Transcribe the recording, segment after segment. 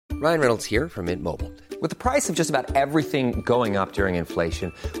Ryan Reynolds here from Mint Mobile. With the price of just about everything going up during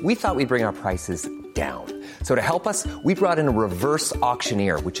inflation, we thought we'd bring our prices down. So to help us, we brought in a reverse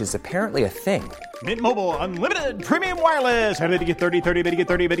auctioneer, which is apparently a thing. Mint Mobile Unlimited Premium Wireless. How to get 30, 30, bit to get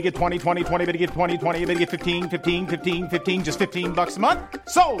 30, bit to get 20, 20, 20, bit to get 20, 20, bit to get 15, 15, 15, 15, just $15 a month?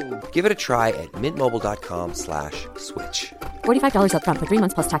 Sold! Give it a try at mintmobile.com/switch. $45 up front for 3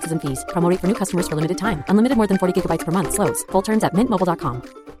 months plus taxes and fees. Promo rate for new customers for limited time. Unlimited more than 40 gigabytes per month. Slows full terms at mintmobile.com.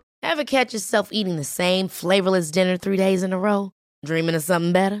 Ever catch yourself eating the same flavorless dinner 3 days in a row? Dreaming of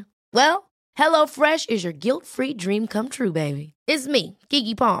something better? Well, HelloFresh is your guilt-free dream come true, baby. It's me,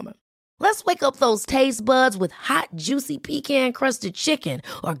 Keke Palmer. Let's wake up those taste buds with hot, juicy pecan-crusted chicken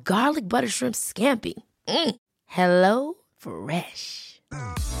or garlic butter shrimp scampi. Hello Fresh.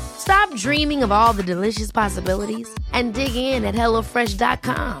 Stop dreaming of all the delicious possibilities and dig in at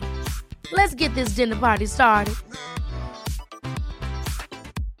HelloFresh.com. Let's get this dinner party started.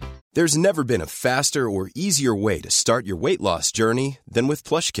 There's never been a faster or easier way to start your weight loss journey than with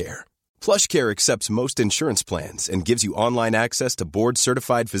PlushCare. PlushCare accepts most insurance plans and gives you online access to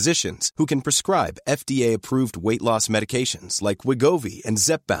board-certified physicians who can prescribe FDA-approved weight loss medications like Wegovy and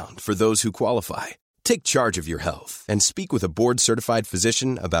Zepbound for those who qualify. Take charge of your health and speak with a board-certified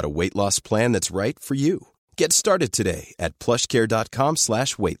physician about a weight loss plan that's right for you. Get started today at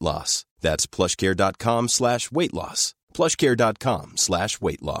plushcare.com/weightloss. That's plushcare.com/weightloss.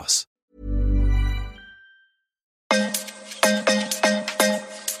 plushcare.com/weightloss.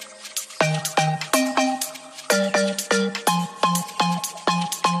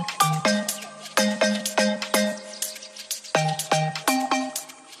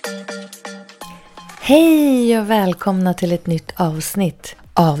 Hej och välkomna till ett nytt avsnitt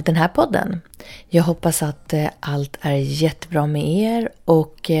av den här podden. Jag hoppas att allt är jättebra med er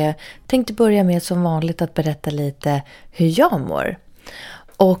och tänkte börja med som vanligt att berätta lite hur jag mår.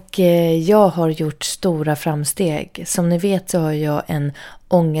 Och jag har gjort stora framsteg. Som ni vet så har jag en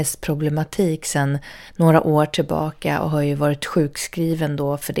ångestproblematik sedan några år tillbaka och har ju varit sjukskriven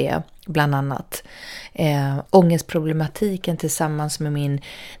då för det bland annat. Ångestproblematiken tillsammans med min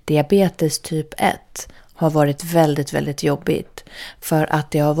diabetes typ 1 har varit väldigt, väldigt jobbigt. För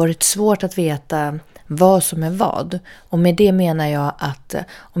att det har varit svårt att veta vad som är vad. Och med det menar jag att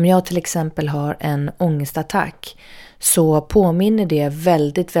om jag till exempel har en ångestattack så påminner det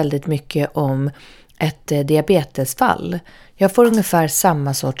väldigt, väldigt mycket om ett diabetesfall. Jag får ungefär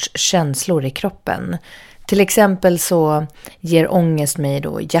samma sorts känslor i kroppen. Till exempel så ger ångest mig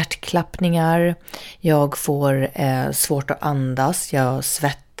då hjärtklappningar, jag får svårt att andas, jag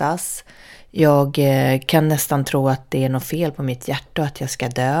svettas, jag kan nästan tro att det är något fel på mitt hjärta och att jag ska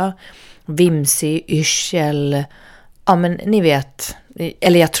dö, vimsig, yrsel, ja men ni vet,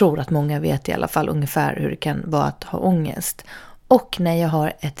 eller jag tror att många vet i alla fall ungefär hur det kan vara att ha ångest. Och när jag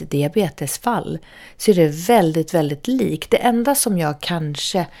har ett diabetesfall så är det väldigt, väldigt likt. Det enda som jag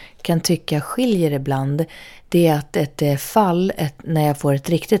kanske kan tycka skiljer ibland, det är att ett fall, när jag får ett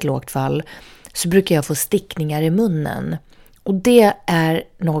riktigt lågt fall, så brukar jag få stickningar i munnen. Och det är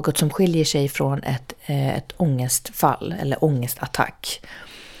något som skiljer sig från ett ångestfall eller ångestattack.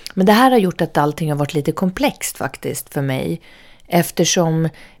 Men det här har gjort att allting har varit lite komplext faktiskt för mig. Eftersom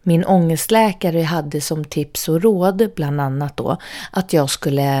min ångestläkare hade som tips och råd bland annat då att jag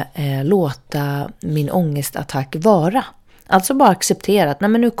skulle låta min ångestattack vara. Alltså bara acceptera att nej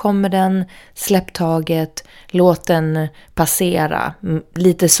men nu kommer den, släpp taget, låt den passera,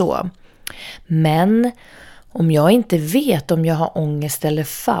 lite så. Men om jag inte vet om jag har ångest eller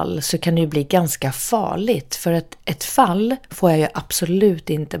fall så kan det ju bli ganska farligt. För ett fall får jag ju absolut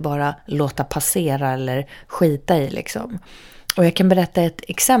inte bara låta passera eller skita i liksom. Och jag kan berätta ett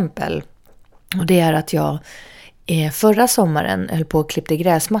exempel. Och det är att jag förra sommaren höll på att klippa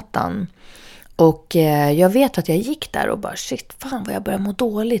gräsmattan. Och jag vet att jag gick där och bara shit, fan vad jag börjar må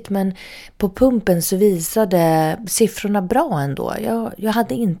dåligt. Men på pumpen så visade siffrorna bra ändå. Jag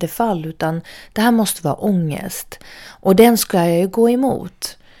hade inte fall utan det här måste vara ångest. Och den ska jag ju gå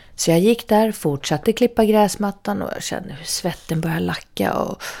emot. Så jag gick där, fortsatte klippa gräsmattan och jag kände hur svetten började lacka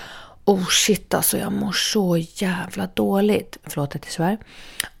och oh shit, alltså jag mår så jävla dåligt. Förlåt att jag svär.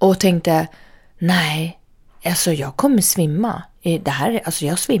 Och tänkte, nej, alltså jag kommer svimma. Alltså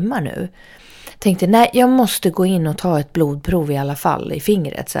jag svimmar nu. Tänkte, nej, jag måste gå in och ta ett blodprov i alla fall i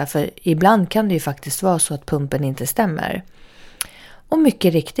fingret. Så här, för ibland kan det ju faktiskt vara så att pumpen inte stämmer. Och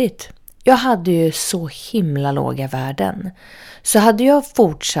mycket riktigt, jag hade ju så himla låga värden. Så hade jag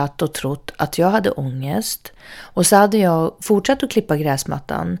fortsatt och trott att jag hade ångest och så hade jag fortsatt att klippa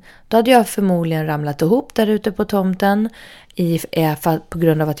gräsmattan, då hade jag förmodligen ramlat ihop där ute på tomten på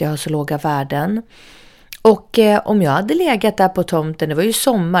grund av att jag har så låga värden. Och om jag hade legat där på tomten, det var ju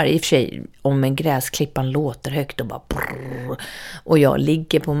sommar i och för sig, om en gräsklippan låter högt och bara brrr, och jag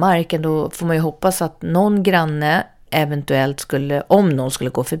ligger på marken, då får man ju hoppas att någon granne eventuellt skulle, om någon skulle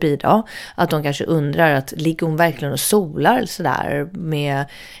gå förbi då, att de kanske undrar att ligger hon verkligen och solar sådär med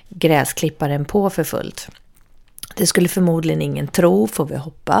gräsklipparen på för fullt. Det skulle förmodligen ingen tro, får vi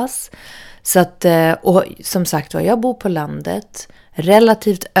hoppas. Så att, och som sagt var, jag bor på landet,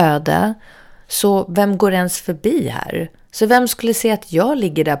 relativt öde, så vem går ens förbi här? Så vem skulle se att jag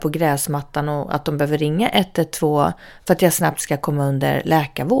ligger där på gräsmattan och att de behöver ringa 112 för att jag snabbt ska komma under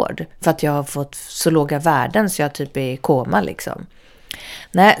läkarvård? För att jag har fått så låga värden så jag typ är i koma liksom.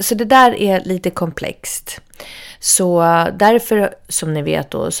 Nej, så det där är lite komplext. Så därför, som ni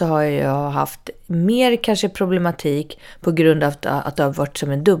vet då, så har jag haft mer kanske problematik på grund av att det har varit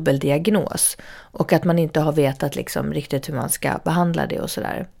som en dubbeldiagnos. Och att man inte har vetat liksom riktigt hur man ska behandla det och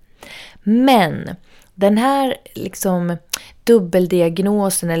sådär. Men den här liksom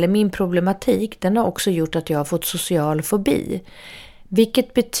dubbeldiagnosen eller min problematik, den har också gjort att jag har fått social fobi.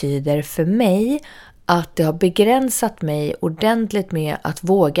 Vilket betyder för mig att det har begränsat mig ordentligt med att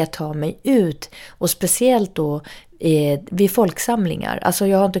våga ta mig ut. Och speciellt då vid folksamlingar. Alltså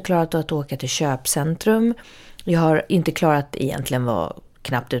jag har inte klarat att åka till köpcentrum. Jag har inte klarat egentligen vara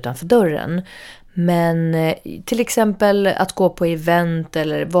knappt utanför dörren. Men till exempel att gå på event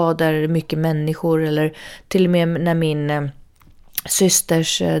eller vara där mycket människor, eller till och med när min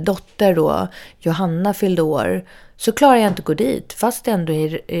systers dotter då, Johanna, fyllde år, så klarar jag inte att gå dit fast det ändå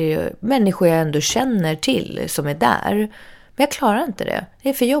är människor jag ändå känner till som är där. Men jag klarar inte det. Det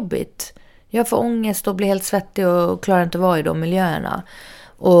är för jobbigt. Jag får ångest och blir helt svettig och klarar inte att vara i de miljöerna.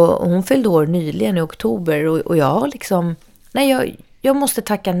 Och hon fyllde år nyligen i oktober och jag liksom, nej, jag måste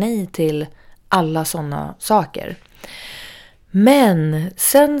tacka nej till alla sådana saker. Men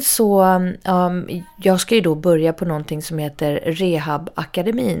sen så, jag ska ju då börja på någonting som heter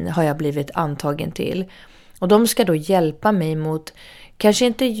Rehabakademin, har jag blivit antagen till. Och de ska då hjälpa mig mot, kanske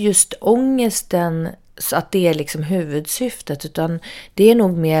inte just ångesten så att det är liksom huvudsyftet, utan det är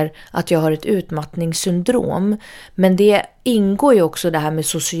nog mer att jag har ett utmattningssyndrom. Men det ingår ju också det här med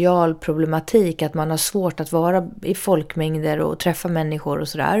social problematik, att man har svårt att vara i folkmängder och träffa människor och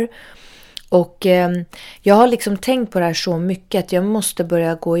sådär. Och jag har liksom tänkt på det här så mycket att jag måste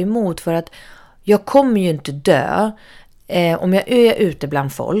börja gå emot, för att jag kommer ju inte dö om jag är ute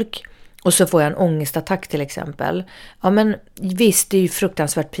bland folk och så får jag en ångestattack till exempel. Ja, men visst, det är ju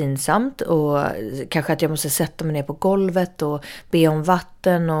fruktansvärt pinsamt och kanske att jag måste sätta mig ner på golvet och be om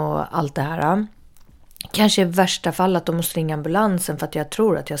vatten och allt det här. Kanske i värsta fall att de måste ringa ambulansen för att jag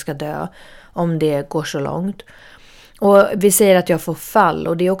tror att jag ska dö om det går så långt. Och vi säger att jag får fall,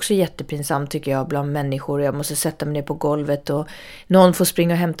 och det är också jättepinsamt tycker jag bland människor. Jag måste sätta mig ner på golvet och någon får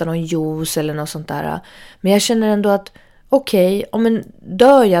springa och hämta någon juice eller något sånt där. Men jag känner ändå att okej, om en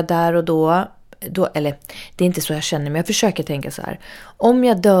dör jag där och då, eller det är inte så jag känner, men jag försöker tänka så här. Om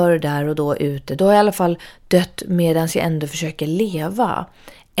jag dör där och då ute, då har jag i alla fall dött medan jag ändå försöker leva.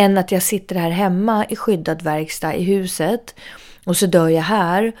 Än att jag sitter här hemma i skyddad verkstad i huset och så dör jag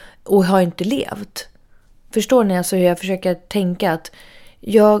här och har inte levt. Förstår ni alltså hur jag försöker tänka att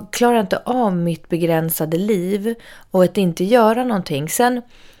jag klarar inte av mitt begränsade liv och att inte göra någonting. Sen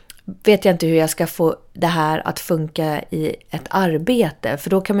vet jag inte hur jag ska få det här att funka i ett arbete. För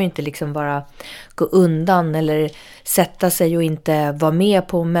då kan man ju inte liksom bara gå undan eller sätta sig och inte vara med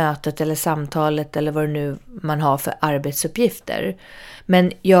på mötet eller samtalet eller vad det nu man har för arbetsuppgifter.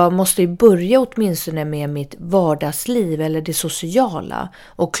 Men jag måste ju börja åtminstone med mitt vardagsliv eller det sociala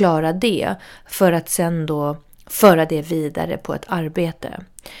och klara det för att sen då föra det vidare på ett arbete.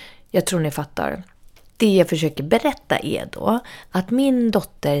 Jag tror ni fattar. Det jag försöker berätta är då att min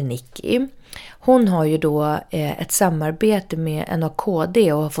dotter Nicky, hon har ju då ett samarbete med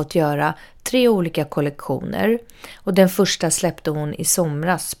NAKD och har fått göra 3 olika kollektioner. Och den första släppte hon i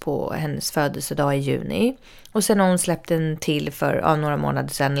somras på hennes födelsedag i juni. Och sen har hon släppt en till för några månader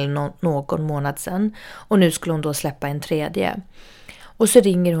sedan eller någon månad sedan. Och nu skulle hon då släppa en 3:e. Och så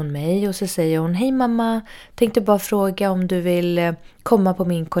ringer hon mig och så säger hon: hej mamma, tänkte bara fråga om du vill komma på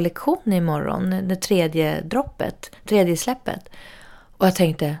min kollektion imorgon, det 3:e släppet. Och jag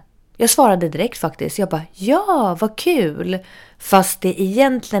tänkte, jag svarade direkt faktiskt. Jag bara, ja, vad kul. Fast det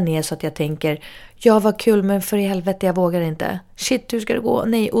egentligen är så att jag tänker, ja vad kul, men för i helvete jag vågar inte. Shit, hur ska det gå?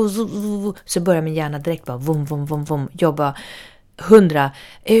 Nej, så börjar min hjärna direkt bara vom. Jobba 100.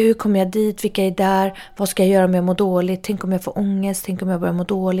 Hur kommer jag dit? Vilka är där? Vad ska jag göra om jag mår dåligt? Tänk om jag får ångest? Tänk om jag börjar må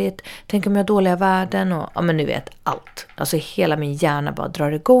dåligt? Tänk om jag har dåliga värden? Och, ja men ni vet, allt. Alltså hela min hjärna bara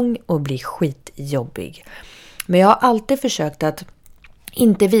drar igång och blir skitjobbig. Men jag har alltid försökt att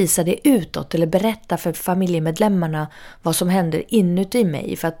inte visa det utåt eller berätta för familjemedlemmarna vad som händer inuti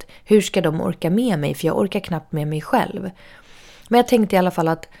mig. För att hur ska de orka med mig? För jag orkar knappt med mig själv. Men jag tänkte i alla fall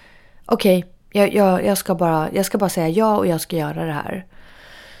att okej, jag ska bara säga ja och jag ska göra det här.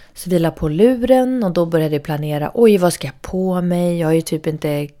 Så vi la på luren och då började jag planera. Oj, vad ska jag på mig? Jag har ju typ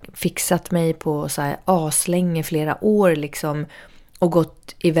inte fixat mig på så här aslänge flera år liksom. Och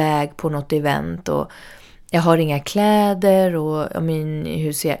gått iväg på något event och jag har inga kläder och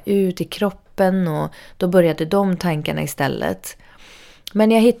hur ser jag ut i kroppen? Och då började de tankarna istället.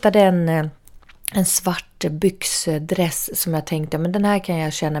 Men jag hittade en svart byxdress som jag tänkte, men den här kan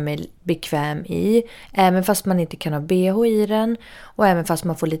jag känna mig bekväm i. Även fast man inte kan ha BH i den och även fast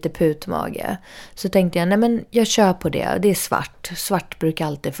man får lite putmage. Så tänkte jag, nej men jag kör på det. Det är svart. Svart brukar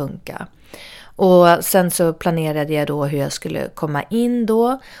alltid funka. Och sen så planerade jag då hur jag skulle komma in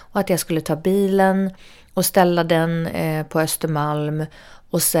då och att jag skulle ta bilen och ställa den på Östermalm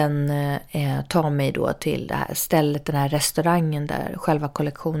och sen ta mig då till det här stället, den här restaurangen där själva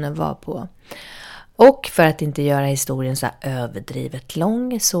kollektionen var på. Och för att inte göra historien så här överdrivet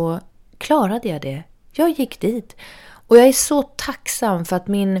lång så klarade jag det. Jag gick dit. Och jag är så tacksam för att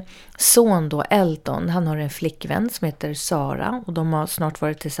min son då, Elton, han har en flickvän som heter Sara och de har snart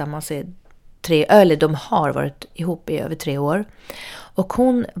varit tillsammans de har varit ihop i över 3 år. Och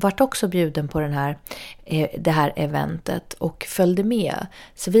hon vart också bjuden på det här eventet och följde med.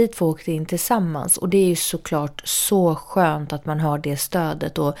 Så vi 2 åkte in tillsammans och det är ju såklart så skönt att man har det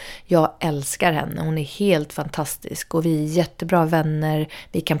stödet och jag älskar henne. Hon är helt fantastisk och vi är jättebra vänner.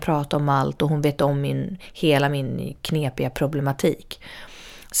 Vi kan prata om allt och hon vet om hela min knepiga problematik.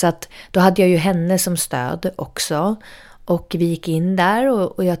 Så att då hade jag ju henne som stöd också och vi gick in där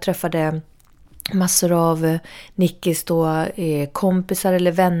och jag träffade massor av Nickis då, kompisar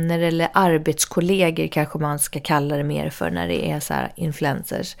eller vänner eller arbetskollegor kanske man ska kalla det mer för när det är så här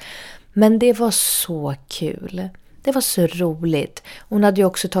influencers. Men det var så kul. Det var så roligt. Hon hade ju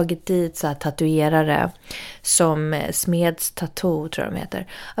också tagit dit så här tatuerare som Smeds Tattoo tror jag de heter.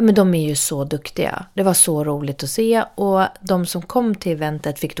 Ja, men de är ju så duktiga. Det var så roligt att se och de som kom till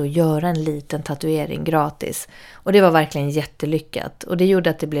eventet fick då göra en liten tatuering gratis. Och det var verkligen jättelyckat. Och det gjorde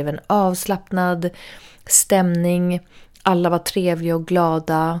att det blev en avslappnad stämning. Alla var trevliga och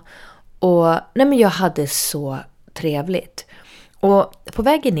glada. Och men jag hade så trevligt. Och på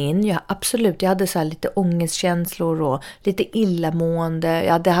vägen in, jag hade så här lite ångestkänslor och lite illamående.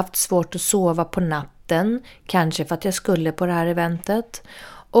 Jag hade haft svårt att sova på natten, kanske för att jag skulle på det här eventet.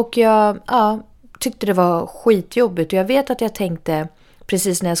 Och jag tyckte det var skitjobbigt och jag vet att jag tänkte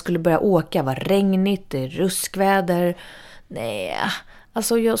precis när jag skulle börja åka, var regnigt, det är ruskväder. Nej,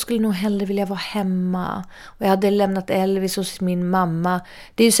 alltså jag skulle nog hellre vilja vara hemma. Och jag hade lämnat Elvis hos min mamma.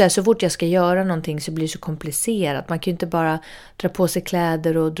 Det är ju så fort jag ska göra någonting så blir det så komplicerat. Man kan ju inte bara dra på sig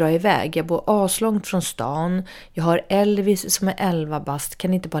kläder och dra iväg. Jag bor aslångt från stan. Jag har Elvis som är 11 bast.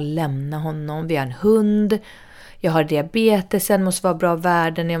 Kan inte bara lämna honom. Vi har en hund. Jag har diabetes, sen måste vara bra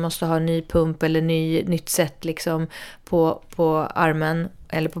värden. Jag måste ha en ny pump eller nytt sätt liksom på armen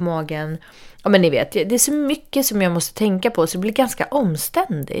eller på magen. Ja, men ni vet, det är så mycket som jag måste tänka på så det blir ganska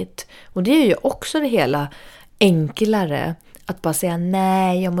omständigt. Och det är ju också det hela enklare att bara säga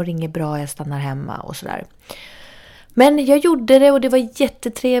nej, jag mår inget bra, jag stannar hemma och sådär. Men jag gjorde det och det var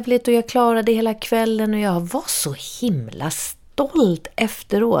jättetrevligt och jag klarade hela kvällen och jag var så himla stolt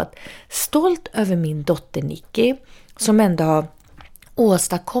efteråt. Stolt över min dotter Nicky som ändå har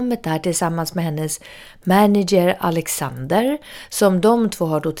åstadkommit det här tillsammans med hennes manager Alexander, som de 2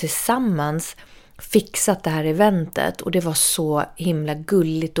 har då tillsammans fixat det här eventet och det var så himla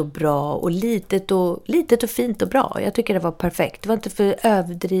gulligt och bra och litet och fint och bra. Jag tycker det var perfekt. Det var inte för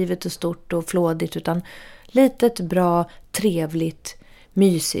överdrivet och stort och flådigt utan litet, bra, trevligt,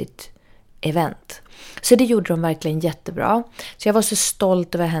 mysigt event. Så det gjorde de verkligen jättebra. Så jag var så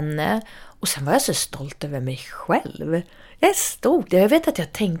stolt över henne och sen var jag så stolt över mig själv. Jag stod där. Jag vet att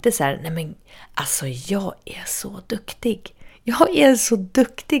jag tänkte så här, nej men alltså jag är så duktig. Jag är så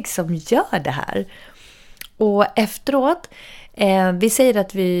duktig som gör det här. Och efteråt, vi säger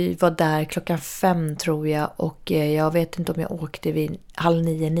att vi var där 5:00 tror jag och jag vet inte om jag åkte vid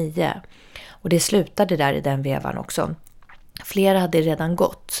 8:30-9. Och det slutade där i den vevan också. Flera hade redan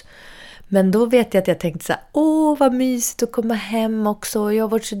gått. Men då vet jag att jag tänkte så här, vad mysigt att komma hem också. Jag har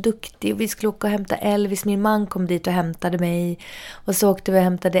varit så duktig och vi skulle åka och hämta Elvis. Min man kom dit och hämtade mig. Och så åkte vi och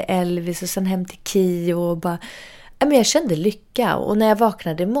hämtade Elvis och sen hem till Kio och bara... Men jag kände lycka och när jag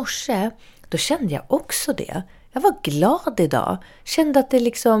vaknade i morse då kände jag också det. Jag var glad idag. Kände att det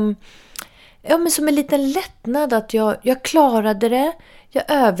liksom... men som en liten lättnad att jag klarade det. Jag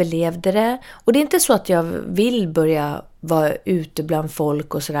överlevde det. Och det är inte så att jag vill börja vara ute bland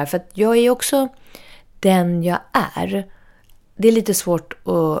folk och sådär. För att jag är också den jag är. Det är lite svårt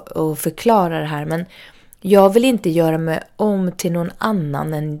att förklara det här, men jag vill inte göra mig om till någon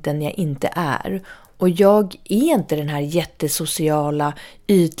annan än den jag inte är. Och jag är inte den här jättesociala,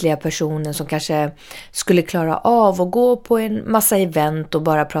 ytliga personen som kanske skulle klara av att gå på en massa event och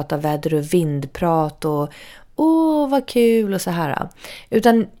bara prata väder- och vindprat och vad kul och så här.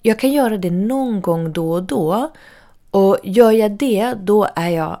 Utan jag kan göra det någon gång då och då. Och gör jag det, då är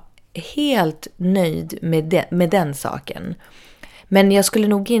jag helt nöjd med den saken. Men jag skulle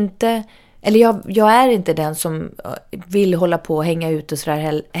nog inte... Eller jag är inte den som vill hålla på och hänga ut och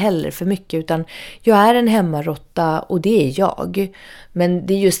sådär heller för mycket. Utan jag är en hemmarotta och det är jag. Men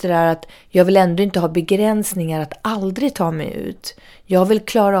det är just det där att jag vill ändå inte ha begränsningar att aldrig ta mig ut. Jag vill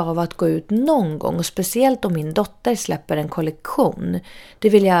klara av att gå ut någon gång. Och speciellt om min dotter släpper en kollektion. Det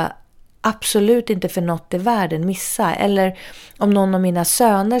vill jag absolut inte för något i världen missa. Eller om någon av mina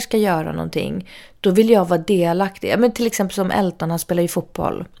söner ska göra någonting. Då vill jag vara delaktig. Men till exempel som Elton, han spelar ju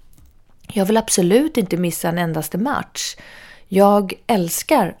fotboll. Jag vill absolut inte missa en endaste match. Jag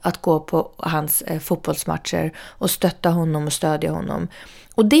älskar att gå på hans fotbollsmatcher och stötta honom och stödja honom.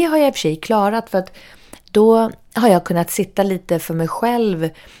 Och det har jag i och för sig klarat, för att då har jag kunnat sitta lite för mig själv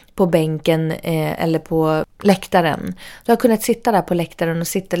på bänken eller på läktaren. Då har jag kunnat sitta där på läktaren och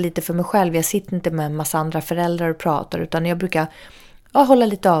sitta lite för mig själv. Jag sitter inte med en massa andra föräldrar och pratar, utan jag brukar hålla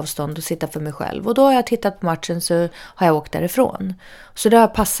lite avstånd och sitta för mig själv. Och då har jag tittat på matchen, så har jag åkt därifrån. Så det har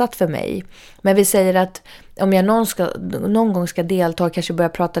passat för mig. Men vi säger att om jag någon gång ska delta och kanske börja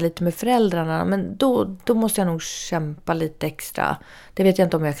prata lite med föräldrarna, men då måste jag nog kämpa lite extra. Det vet jag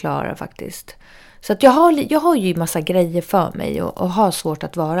inte om jag klarar faktiskt. Så att jag har ju massa grejer för mig och har svårt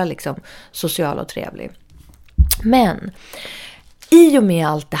att vara liksom social och trevlig. Men i och med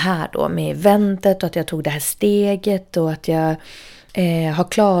allt det här då, med eventet och att jag tog det här steget och att jag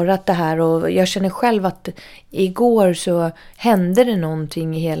har klarat det här, och jag känner själv att igår så hände det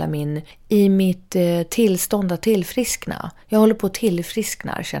någonting i mitt tillstånd att tillfriskna. Jag håller på att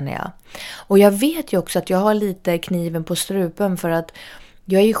tillfriskna, känner jag. Och jag vet ju också att jag har lite kniven på strupen, för att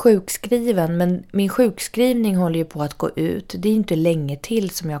jag är ju sjukskriven, men min sjukskrivning håller ju på att gå ut. Det är inte länge till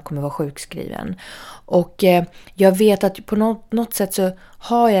som jag kommer vara sjukskriven. Och jag vet att på något sätt så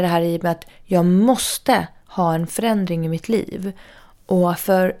har jag det här i med att jag måste ha en förändring i mitt liv. Och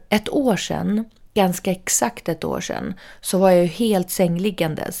för ett år sedan, ganska exakt ett år sedan, så var jag ju helt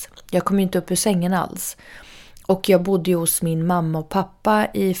sängliggandes. Jag kom inte upp ur sängen alls. Och jag bodde ju hos min mamma och pappa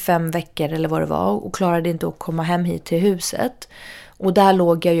i 5 veckor eller vad det var, och klarade inte att komma hem hit till huset. Och där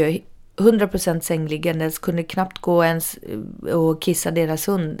låg jag ju 100% sängliggandes, kunde knappt gå ens och kissa deras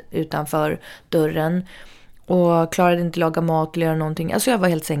hund utanför dörren. Och klarade inte laga mat eller göra någonting. Alltså jag var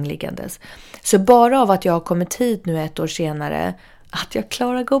helt sängliggandes. Så bara av att jag har kommit hit nu ett år senare, att jag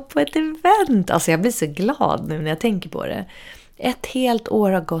klarar att gå på ett event. Alltså jag blir så glad nu när jag tänker på det. Ett helt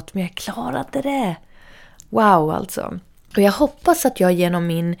år har gått, men jag klarade det. Wow alltså. Och jag hoppas att jag genom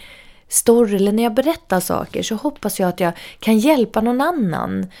min story, eller när jag berättar saker, så hoppas jag att jag kan hjälpa någon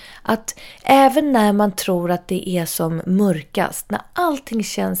annan. Att även när man tror att det är som mörkast, när allting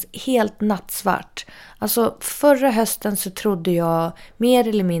känns helt nattsvart. Alltså förra hösten så trodde jag mer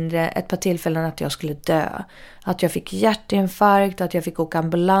eller mindre ett par tillfällen att jag skulle dö. Att jag fick hjärtinfarkt, att jag fick åka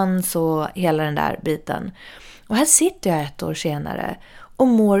ambulans och hela den där biten. Och här sitter jag ett år senare och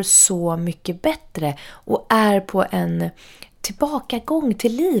mår så mycket bättre och är på en tillbakagång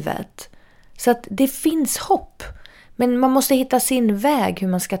till livet. Så att det finns hopp. Men man måste hitta sin väg hur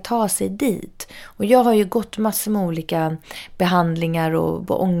man ska ta sig dit. Och jag har ju gått massor med olika behandlingar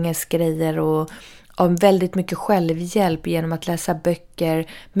och ångestgrejer och väldigt mycket självhjälp genom att läsa böcker,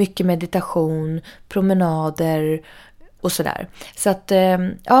 mycket meditation, promenader och sådär. Så att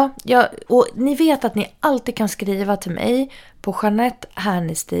och ni vet att ni alltid kan skriva till mig på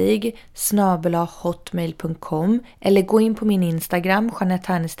JeanetteHernestig@hotmail.com, eller gå in på min Instagram,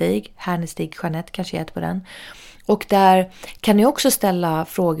 Jeanette Hernestig Jeanette kanske jag heter på den. Och där kan ni också ställa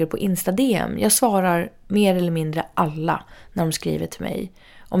frågor på Insta-DM. Jag svarar mer eller mindre alla när de skriver till mig.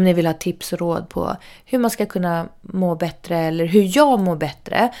 Om ni vill ha tips och råd på hur man ska kunna må bättre, eller hur jag mår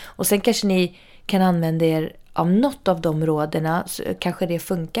bättre. Och sen kanske ni kan använda er av något av de råderna, så kanske det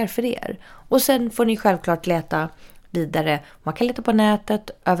funkar för er. Och sen får ni självklart leta vidare. Man kan leta på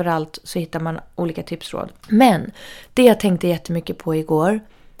nätet, överallt så hittar man olika tipsråd. Men det jag tänkte jättemycket på igår,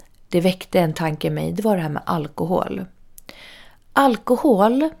 det väckte en tanke i mig, det var det här med alkohol.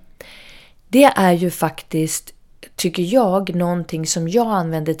 Alkohol, det är ju faktiskt, tycker jag, någonting som jag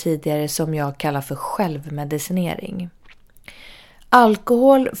använde tidigare som jag kallar för självmedicinering.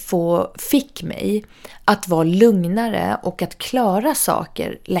 Alkohol fick mig att vara lugnare och att klara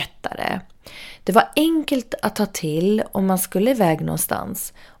saker lättare. Det var enkelt att ta till om man skulle iväg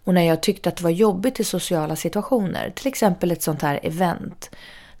någonstans och när jag tyckte att det var jobbigt i sociala situationer, till exempel ett sånt här event.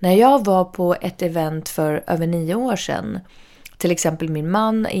 När jag var på ett event för över 9 år sedan, till exempel min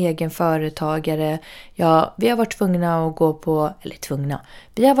man, egen företagare, vi har varit tvungna att gå på,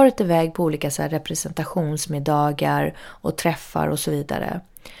 vi har varit iväg på olika så här representationsmiddagar och träffar och så vidare.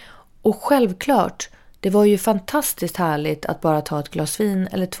 Och självklart, det var ju fantastiskt härligt att bara ta ett glas vin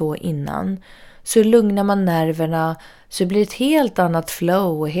eller 2 innan. Så lugnar man nerverna, så blir det ett helt annat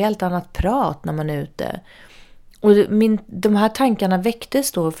flow och helt annat prat när man är ute. Och de här tankarna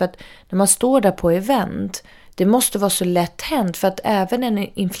väcktes då för att när man står där på event, det måste vara så lätt hänt för att även en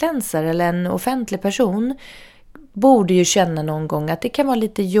influencer eller en offentlig person borde ju känna någon gång att det kan vara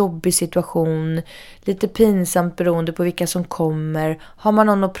lite jobbig situation, lite pinsamt beroende på vilka som kommer, har man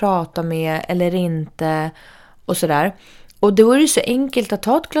någon att prata med eller inte och sådär. Och då är det så enkelt att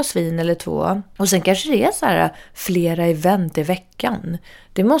ta ett glas vin eller 2 och sen kanske det är så här flera event i veckan.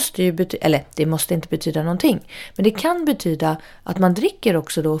 Det måste ju det måste inte betyda någonting, men det kan betyda att man dricker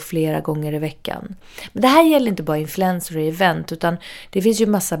också då flera gånger i veckan. Men det här gäller inte bara influencer och event, utan det finns ju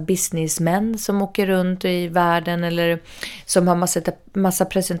massa businessmän som åker runt i världen eller som har massa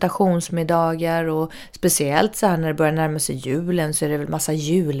presentationsmiddagar, och speciellt så här när det börjar närma sig julen så är det väl massa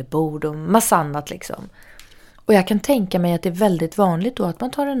julbord och massa annat liksom. Och jag kan tänka mig att det är väldigt vanligt då att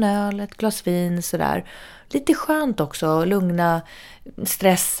man tar en öl, ett glas vin sådär. Lite skönt också, lugna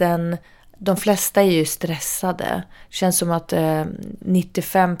stressen. De flesta är ju stressade. Det känns som att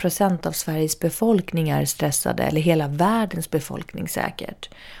 95% av Sveriges befolkning är stressade, eller hela världens befolkning säkert.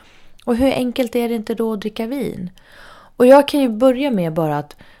 Och hur enkelt är det inte då att dricka vin? Och jag kan ju börja med bara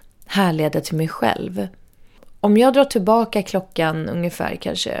att härleda till mig själv. Om jag drar tillbaka klockan ungefär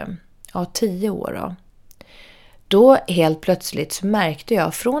kanske 10 år då. Då helt plötsligt så märkte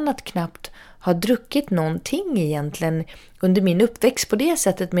jag från att knappt ha druckit någonting egentligen under min uppväxt på det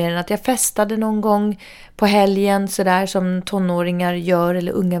sättet, mer än att jag festade någon gång på helgen sådär som tonåringar gör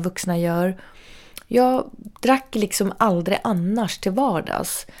eller unga vuxna gör. Jag drack liksom aldrig annars till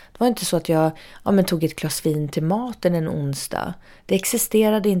vardags. Det var inte så att jag tog ett glas vin till maten en onsdag. Det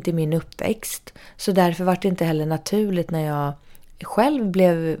existerade inte i min uppväxt, så därför var det inte heller naturligt när jag själv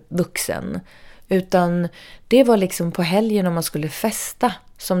blev vuxen. Utan det var liksom på helgen om man skulle festa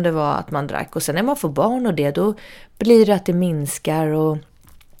som det var att man drack. Och sen när man får barn och det, då blir det att det minskar. Och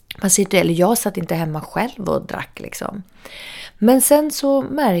jag satt inte hemma själv och drack liksom. Men sen så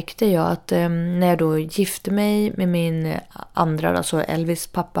märkte jag att när jag då gifte mig med min andra, alltså Elvis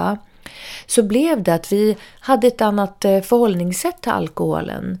pappa, så blev det att vi hade ett annat förhållningssätt till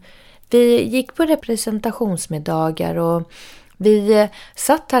alkoholen. Vi gick på representationsmiddagar och vi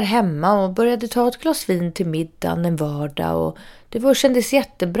satt här hemma och började ta ett glas vin till middagen en vardag, och det kändes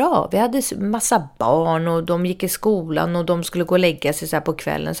jättebra. Vi hade massa barn och de gick i skolan och de skulle gå och lägga sig så här på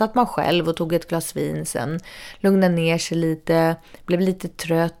kvällen. Så att man själv och tog ett glas vin sen, lugnade ner sig lite, blev lite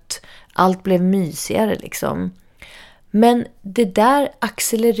trött. Allt blev mysigare liksom. Men det där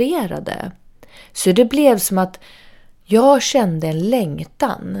accelererade. Så det blev som att jag kände en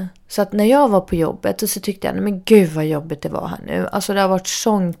längtan. Så att när jag var på jobbet så tyckte jag, men gud vad jobbigt det var här nu. Alltså det har varit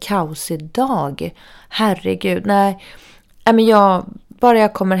sån kaos idag. Herregud, nej. Men jag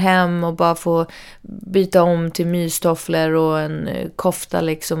kommer hem och bara får byta om till mystofflor och en kofta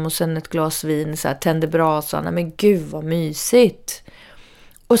liksom. Och sen ett glas vin, så här, tänder brasan. Men gud vad mysigt.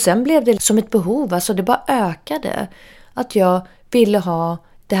 Och sen blev det som ett behov. Alltså det bara ökade. Att jag ville ha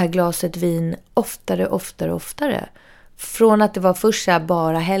det här glaset vin oftare. Från att det var först så här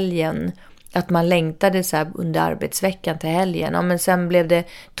bara helgen, att man längtade så här under arbetsveckan till helgen. Ja, men sen blev det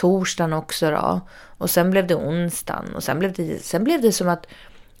torsdagen också då. Och sen blev det onsdagen. Och sen blev det som att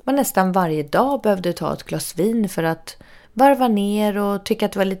man nästan varje dag behövde ta ett glas vin för att varva ner och tycka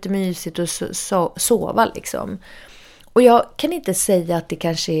att det var lite mysigt och sova liksom. Och jag kan inte säga att det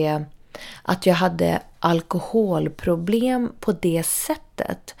kanske är att jag hade alkoholproblem på det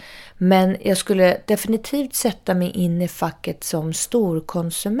sättet. Men jag skulle definitivt sätta mig in i facket som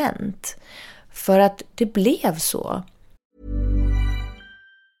storkonsument. För att det blev så.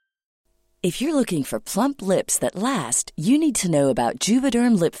 If you're looking for plump lips that last, you need to know about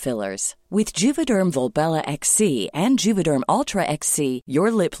Juvederm lip fillers. With Juvederm Volbella XC and Juvederm Ultra XC,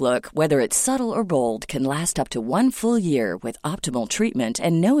 your lip look, whether it's subtle or bold, can last up to 1 full year with optimal treatment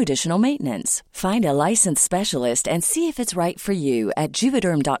and no additional maintenance. Find a licensed specialist and see if it's right for you at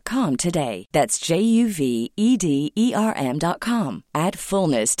Juvederm.com today. That's JUVEDERM.com. Add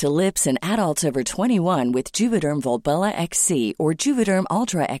fullness to lips in adults over 21 with Juvederm Volbella XC or Juvederm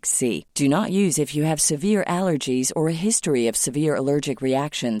Ultra XC. Do not use if you have severe allergies or a history of severe allergic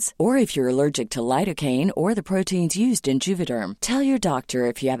reactions, or if you're allergic to lidocaine or the proteins used in Juvederm. Tell your doctor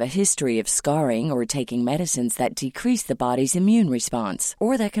if you have a history of scarring or taking medicines that decrease the body's immune response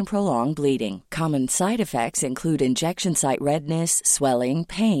or that can prolong bleeding. Common side effects include injection site redness, swelling,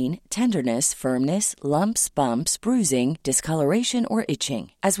 pain, tenderness, firmness, lumps, bumps, bruising, discoloration, or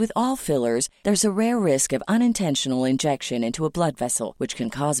itching. As with all fillers, there's a rare risk of unintentional injection into a blood vessel, which can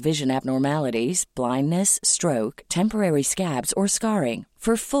cause vision abnormalities, blindness, stroke, temporary scabs, or scarring.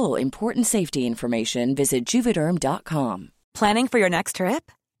 For full, important safety information, visit Juvederm.com. Planning for your next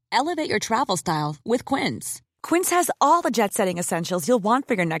trip? Elevate your travel style with Quince. Quince has all the jet-setting essentials you'll want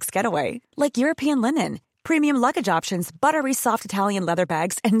for your next getaway, like European linen, premium luggage options, buttery soft Italian leather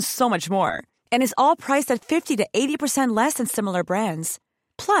bags, and so much more. And is all priced at 50 to 80% less than similar brands.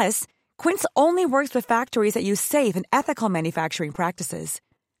 Plus, Quince only works with factories that use safe and ethical manufacturing practices.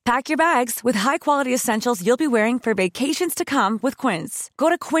 Pack your bags with high-quality essentials you'll be wearing for vacations to come with Quince. Go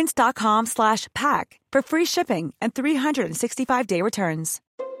to quince.com/pack for free shipping and 365-day returns.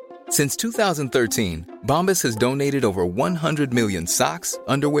 Since 2013, Bombas has donated over 100 million socks,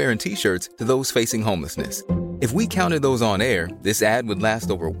 underwear, and T-shirts to those facing homelessness. If we counted those on air, this ad would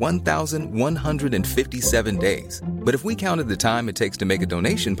last over 1,157 days. But if we counted the time it takes to make a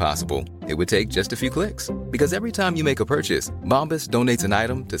donation possible, it would take just a few clicks. Because every time you make a purchase, Bombas donates an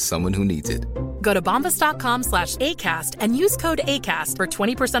item to someone who needs it. Go to bombas.com/ACAST and use code ACAST for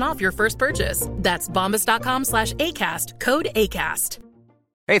 20% off your first purchase. That's bombas.com/ACAST, code ACAST.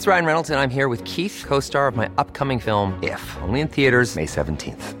 Hey, it's Ryan Reynolds, and I'm here with Keith, co-star of my upcoming film, If, only in theaters May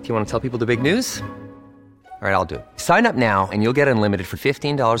 17th. Do you want to tell people the big news? All right, I'll do it. Sign up now and you'll get unlimited for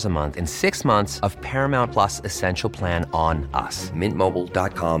 $15 a month and 6 months of Paramount Plus Essential Plan on us.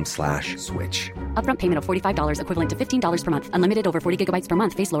 MintMobile.com/switch. Upfront payment of $45 equivalent to $15 per month. Unlimited over 40 gigabytes per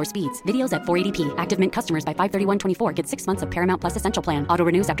month. Face lower speeds. Videos at 480p. Active Mint customers by 531.24 get 6 months of Paramount Plus Essential Plan. Auto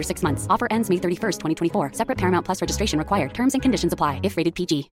renews after 6 months. Offer ends May 31st, 2024. Separate Paramount Plus registration required. Terms and conditions apply if rated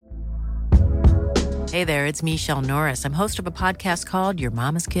PG. Hey there, it's Michelle Norris. I'm host of a podcast called Your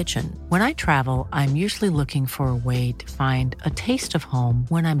Mama's Kitchen. When I travel, I'm usually looking for a way to find a taste of home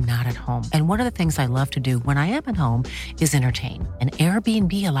when I'm not at home. And one of the things I love to do when I am at home is entertain. And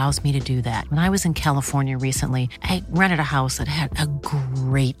Airbnb allows me to do that. When I was in California recently, I rented a house that had a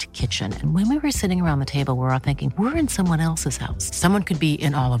great kitchen. And when we were sitting around the table, we were all thinking, we're in someone else's house. Someone could be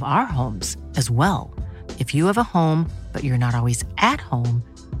in all of our homes as well. If you have a home, but you're not always at home,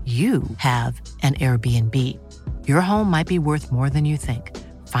 you have an Airbnb. Your home might be worth more than you think.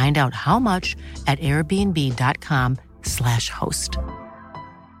 Find out how much at airbnb.com/host.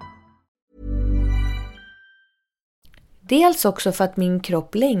 Dels också för att min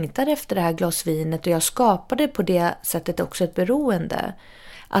kropp längtade efter det här glasvinet och jag skapade på det sättet också ett beroende.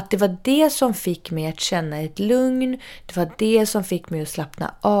 Att det var det som fick mig att känna ett lugn, det var det som fick mig att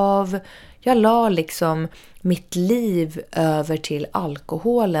slappna av. Jag la liksom mitt liv över till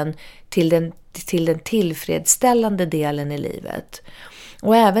alkoholen, till den tillfredsställande delen i livet.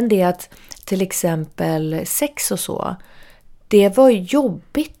 Och även det att till exempel sex och så, det var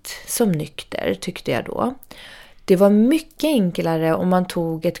jobbigt som nykter tyckte jag då. Det var mycket enklare om man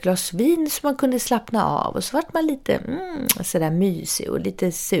tog ett glas vin som man kunde slappna av och så var man lite sådär mysig och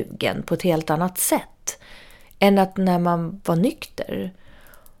lite sugen på ett helt annat sätt än att när man var nykter.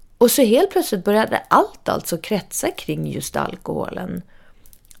 Och så helt plötsligt började allt alltså kretsa kring just alkoholen.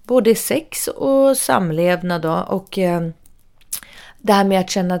 Både sex och samlevnad då, och det här med att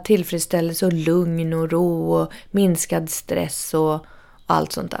känna tillfredsställelse och lugn och ro och minskad stress och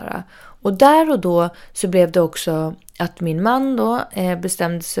allt sånt där. Och där och då så blev det också att min man då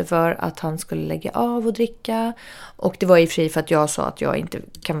bestämde sig för att han skulle lägga av och dricka. Och det var i fri för att jag sa att jag inte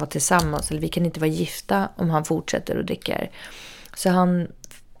kan vara tillsammans, eller vi kan inte vara gifta om han fortsätter att dricka. Så han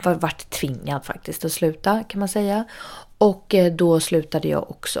varit tvingad faktiskt att sluta, kan man säga. Och då slutade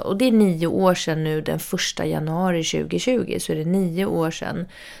jag också. Och det är 9 år sedan nu, den 1 januari 2020. Så är det 9 år sedan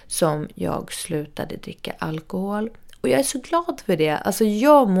som jag slutade dricka alkohol. Och jag är så glad för det. Alltså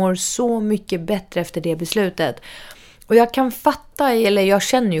jag mår så mycket bättre efter det beslutet. Och jag kan fatta, eller jag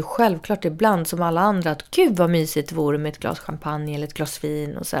känner ju självklart ibland som alla andra att gud vad mysigt det vore med ett glas champagne eller ett glas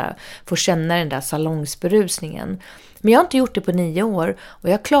vin och så här, få känna den där salongsberusningen. Men jag har inte gjort det på 9 år och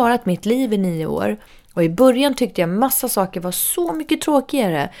jag har klarat mitt liv i 9 år. Och i början tyckte jag massa saker var så mycket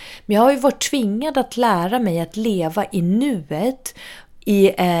tråkigare. Men jag har ju varit tvingad att lära mig att leva i nuet,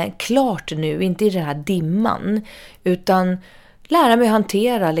 i klart nu, inte i den här dimman, utan lära mig att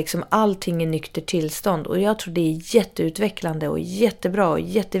hantera liksom allting i nykter tillstånd. Och jag tror det är jätteutvecklande och jättebra och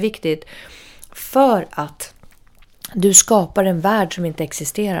jätteviktigt för att du skapar en värld som inte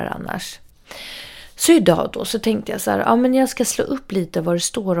existerar annars. Så idag då så tänkte jag så här, ja men jag ska slå upp lite vad det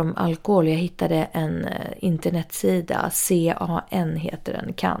står om alkohol. Jag hittade en internetsida, CAN heter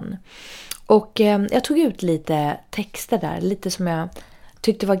den, CAN. Och jag tog ut lite texter där, lite som jag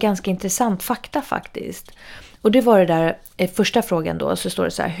tyckte var ganska intressant fakta faktiskt. Och det var det där, första frågan då, så står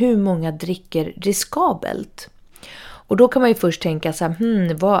det så här, hur många dricker riskabelt? Och då kan man ju först tänka så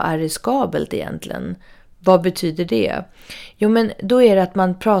här, vad är riskabelt egentligen? Vad betyder det? Jo men då är det att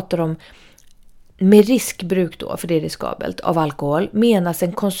man pratar om, med riskbruk då, för det är riskabelt, av alkohol menas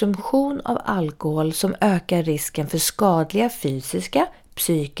en konsumtion av alkohol som ökar risken för skadliga fysiska,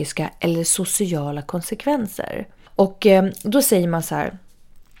 psykiska eller sociala konsekvenser. Och då säger man så här,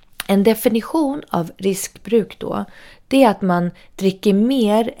 en definition av riskbruk då, det är att man dricker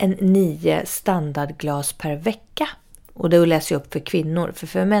mer än 9 standardglas per vecka. Och det läser jag upp för kvinnor,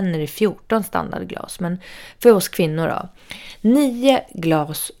 för män är det 14 standardglas, men för oss kvinnor då, 9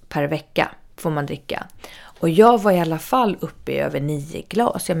 glas per vecka får man dricka. Och jag var i alla fall uppe i över 9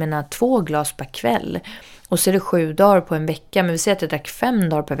 glas. Jag menar 2 glas per kväll. Och så är det 7 dagar på en vecka. Men vi säger att jag drack 5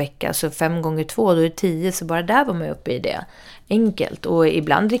 dagar per vecka. Så 5 gånger 2, då är det 10. Så bara där var man uppe i det. Enkelt. Och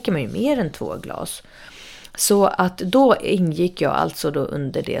ibland dricker man ju mer än 2 glas. Så att då ingick jag alltså då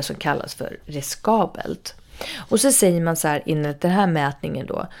under det som kallas för riskabelt. Och så säger man så här inom den här mätningen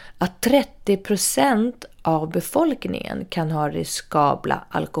då, att 30% av befolkningen kan ha riskabla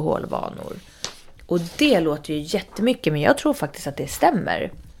alkoholvanor. Och det låter ju jättemycket, men jag tror faktiskt att det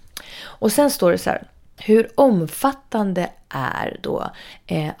stämmer. Och sen står det så här, hur omfattande är då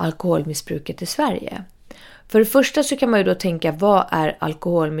alkoholmissbruket i Sverige? För det första så kan man ju då tänka, vad är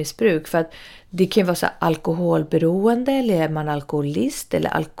alkoholmissbruk? För att det kan ju vara så här, alkoholberoende, eller är man alkoholist, eller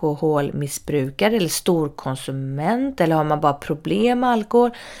alkoholmissbrukare, eller storkonsument, eller har man bara problem med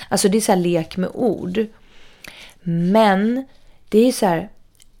alkohol? Alltså det är så här lek med ord. Men det är så här,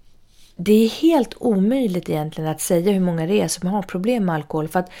 det är helt omöjligt egentligen att säga hur många det är som har problem med alkohol.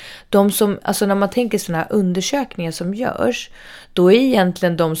 För att de som, alltså när man tänker sådana här undersökningar som görs, då är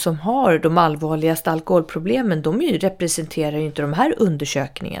egentligen de som har de allvarligaste alkoholproblemen, de representerar ju inte de här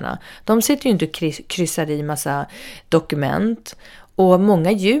undersökningarna. De sitter ju inte och kryssar i massa dokument. Och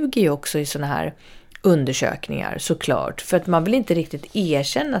många ljuger ju också i sådana här undersökningar såklart. För att man vill inte riktigt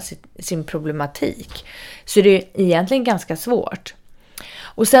erkänna sin problematik. Så det är egentligen ganska svårt.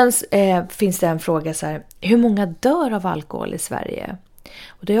 Och sen finns det en fråga så här, hur många dör av alkohol i Sverige?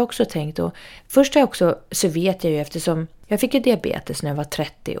 Och det har jag också tänkt. Och först har jag också, så vet jag ju, eftersom jag fick ju diabetes när jag var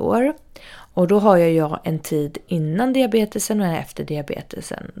 30 år. Och då har jag en tid innan diabetesen och efter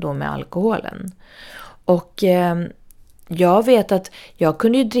diabetesen då med alkoholen. Och jag vet att jag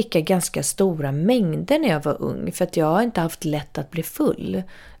kunde ju dricka ganska stora mängder när jag var ung. För att jag har inte haft lätt att bli full.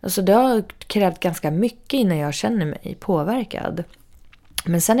 Alltså det har krävt ganska mycket innan jag känner mig påverkad.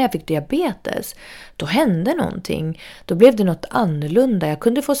 Men sen när jag fick diabetes, då hände någonting. Då blev det något annorlunda. Jag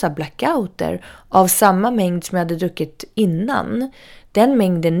kunde få så här blackouter av samma mängd som jag hade druckit innan. Den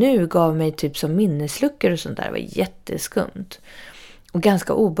mängden nu gav mig typ som minnesluckor och sånt där. Det var jätteskumt. Och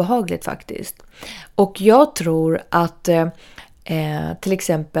ganska obehagligt faktiskt. Och jag tror att till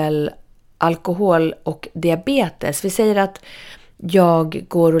exempel alkohol och diabetes. Vi säger att jag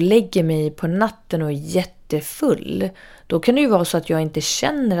går och lägger mig på natten och är jättefull. Då kan det ju vara så att jag inte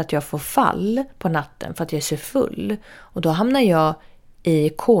känner att jag får fall på natten för att jag är så full. Och då hamnar jag i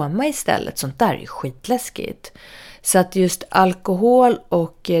koma istället. Sånt där är skitläskigt. Så att just alkohol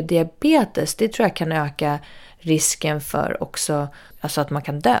och diabetes, det tror jag kan öka risken för också, alltså att man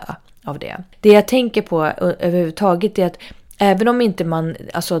kan dö av det. Det jag tänker på överhuvudtaget är att även om inte man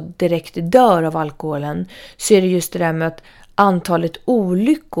alltså direkt dör av alkoholen, så är det just det där med att antalet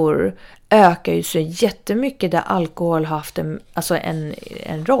olyckor ökar ju så jättemycket där alkohol har haft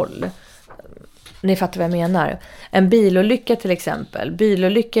en roll. Ni fattar vad jag menar. En bilolycka till exempel.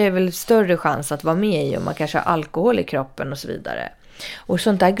 Bilolycka är väl större chans att vara med i om man kanske har alkohol i kroppen och så vidare. Och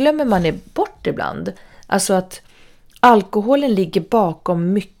sånt där glömmer man bort ibland. Alltså att alkoholen ligger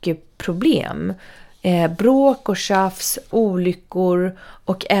bakom mycket problem. Bråk och tjafs, olyckor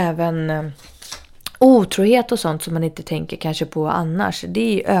och även Otrohet och sånt som man inte tänker kanske på annars,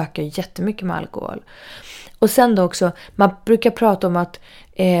 det ökar jättemycket med alkohol. Och sen då också, man brukar prata om att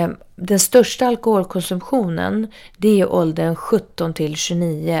den största alkoholkonsumtionen, det är åldern 17 till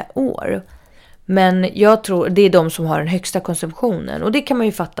 29 år. Men jag tror det är de som har den högsta konsumtionen. Och det kan man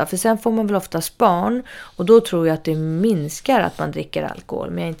ju fatta, för sen får man väl oftast barn. Och då tror jag att det minskar att man dricker alkohol,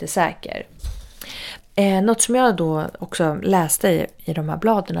 men jag är inte säker. Något som jag då också läste i de här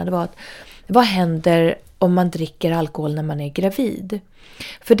bladen, det var att vad händer om man dricker alkohol när man är gravid?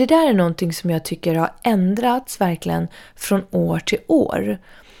 För det där är någonting som jag tycker har ändrats verkligen från år till år.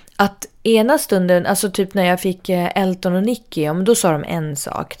 Att ena stunden, alltså typ när jag fick Elton och Nicky, då sa de en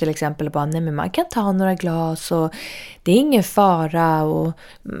sak. Till exempel bara, nej men man kan ta några glas och det är ingen fara. Och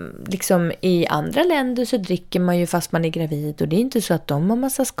liksom i andra länder så dricker man ju fast man är gravid. Och det är inte så att de har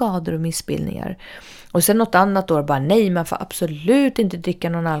massa skador och missbildningar. Och sen något annat år bara, nej man får absolut inte dricka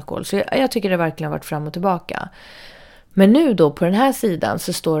någon alkohol. Så jag tycker det verkligen har varit fram och tillbaka. Men nu då på den här sidan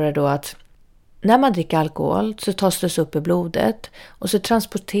så står det då att när man dricker alkohol så tas det upp i blodet och så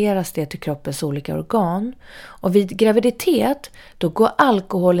transporteras det till kroppens olika organ. Och vid graviditet då går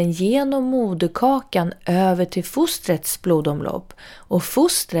alkoholen genom moderkakan över till fostrets blodomlopp. Och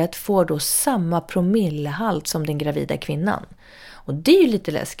fostret får då samma promillehalt som den gravida kvinnan. Och det är ju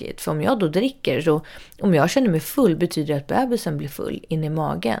lite läskigt, för om jag då dricker, så om jag känner mig full betyder det att bebisen blir full in i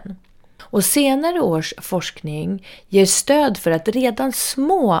magen. Och senare års forskning ger stöd för att redan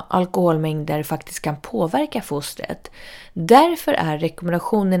små alkoholmängder faktiskt kan påverka fostret. Därför är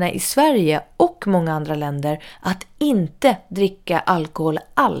rekommendationerna i Sverige och många andra länder att inte dricka alkohol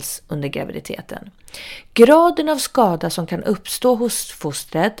alls under graviditeten. Graden av skada som kan uppstå hos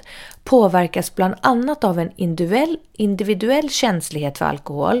fostret påverkas bland annat av en individuell känslighet för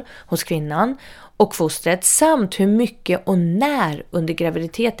alkohol hos kvinnan och fostret samt hur mycket och när under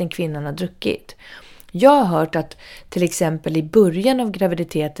graviditeten kvinnan har druckit. Jag har hört att till exempel i början av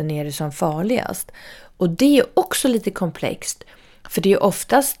graviditeten är det som farligast. Och det är också lite komplext, för det är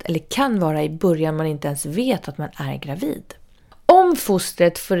oftast, eller kan vara i början, man inte ens vet att man är gravid. Om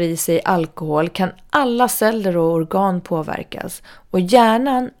fostret får i sig alkohol kan alla celler och organ påverkas och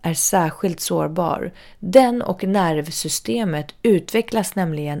hjärnan är särskilt sårbar. Den och nervsystemet utvecklas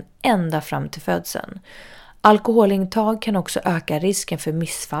nämligen ända fram till födseln. Alkoholintag kan också öka risken för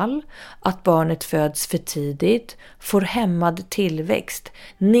missfall, att barnet föds för tidigt, får hämmad tillväxt,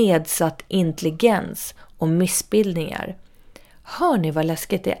 nedsatt intelligens och missbildningar. Hör ni vad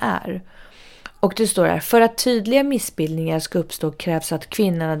läskigt det är? Och det står här, för att tydliga missbildningar ska uppstå krävs att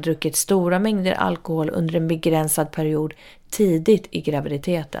kvinnan har druckit stora mängder alkohol under en begränsad period tidigt i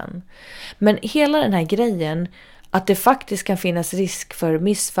graviditeten. Men hela den här grejen, att det faktiskt kan finnas risk för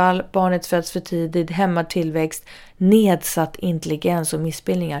missfall, barnet föds för tidigt, hämmad tillväxt, nedsatt intelligens och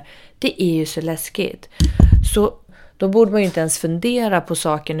missbildningar, det är ju så läskigt. Så då borde man ju inte ens fundera på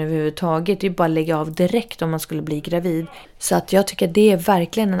saken överhuvudtaget. Det är ju bara att lägga av direkt om man skulle bli gravid. Så att jag tycker det är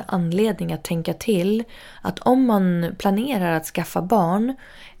verkligen en anledning att tänka till. Att om man planerar att skaffa barn,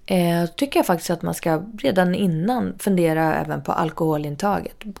 tycker jag faktiskt att man ska redan innan fundera även på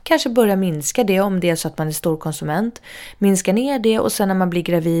alkoholintaget. Kanske börja minska det om det är så att man är stor konsument. Minska ner det och sen när man blir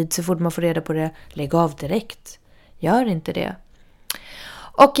gravid så får man få reda på det. Lägg av direkt. Gör inte det.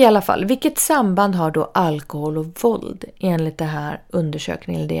 Och i alla fall, vilket samband har då alkohol och våld enligt det här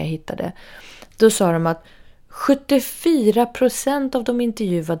undersökningen, eller det jag hittade? Då sa de att 74% av de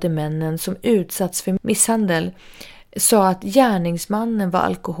intervjuade männen som utsatts för misshandel sa att gärningsmannen var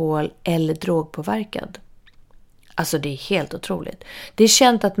alkohol- eller drogpåverkad. Alltså det är helt otroligt. Det är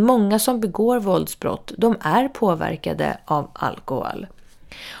känt att många som begår våldsbrott, de är påverkade av alkohol.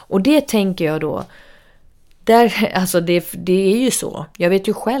 Och det tänker jag då, alltså det är ju så. Jag vet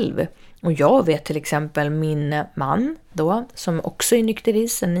ju själv. Och jag vet till exempel min man då, som också är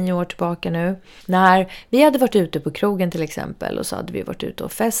nykterist sedan 9 år tillbaka nu. När vi hade varit ute på krogen till exempel och så hade vi varit ute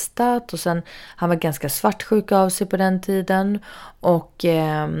och festat. Och sen, han var ganska svartsjuk av sig på den tiden. Och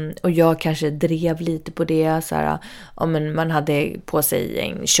jag kanske drev lite på det. Så här, men man hade på sig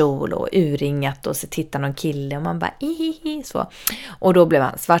en kjol och urringat och så tittade någon kille och man bara så. Och då blev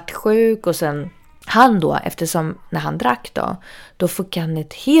han svartsjuk och sen han då, eftersom när han drack då fick han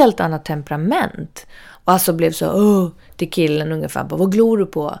ett helt annat temperament. Och alltså blev så, till killen ungefär, vad glor du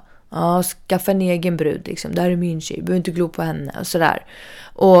på? Ja, skaffa en egen brud liksom, där är min tjej, behöver inte glo på henne och sådär.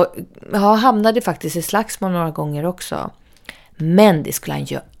 Och hamnade faktiskt i slagsmål några gånger också. Men det skulle han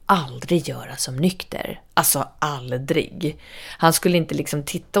ju aldrig göra som nykter. Alltså aldrig. Han skulle inte liksom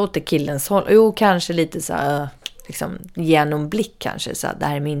titta åt det killens håll. Jo, kanske lite så liksom genom blick kanske, så det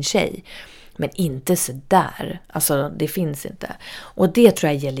här är min tjej. Men inte så där. Alltså det finns inte. Och det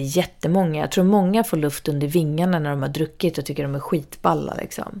tror jag gäller jättemånga. Jag tror många får luft under vingarna när de har druckit och tycker de är skitballa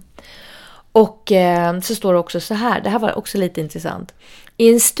liksom. Och så står det också så här. Det här var också lite intressant.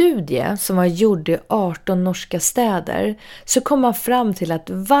 I en studie som var gjord i 18 norska städer så kom man fram till att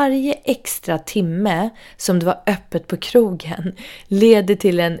varje extra timme som det var öppet på krogen leder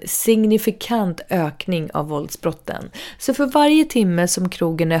till en signifikant ökning av våldsbrotten. Så för varje timme som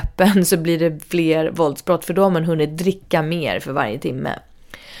krogen är öppen så blir det fler våldsbrott, för då har man hunnit dricka mer för varje timme.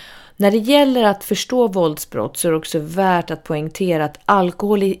 När det gäller att förstå våldsbrott så är det också värt att poängtera att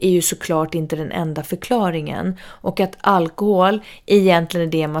alkohol är ju såklart inte den enda förklaringen, och att alkohol egentligen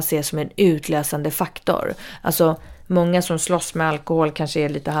är det man ser som en utlösande faktor. Alltså många som slåss med alkohol kanske är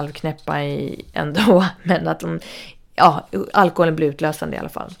lite halvknäppa ändå, men att alkoholen blir utlösande i alla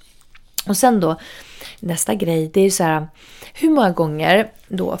fall. Och sen då, nästa grej, det är så här, hur många gånger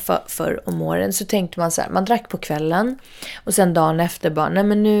då för om åren så tänkte man så här, man drack på kvällen och sen dagen efter bara, nej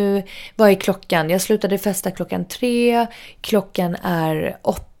men nu, vad är klockan? Jag slutade festa 3:00, klockan är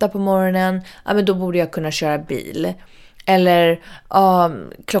 8 på morgonen, ja men då borde jag kunna köra bil. Eller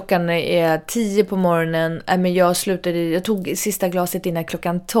klockan är 10 på morgonen, men jag tog sista glaset innan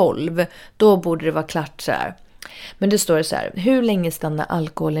klockan 12, då borde det vara klart så här. Men det står så här, hur länge stannar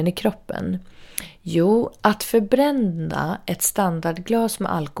alkoholen i kroppen? Jo, att förbränna ett standardglas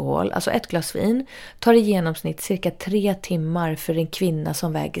med alkohol, alltså ett glas vin, tar i genomsnitt cirka 3 timmar för en kvinna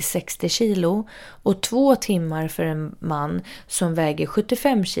som väger 60 kilo och 2 timmar för en man som väger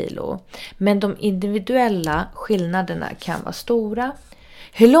 75 kilo. Men de individuella skillnaderna kan vara stora.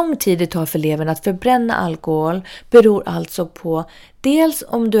 Hur lång tid det tar för levern att förbränna alkohol beror alltså på dels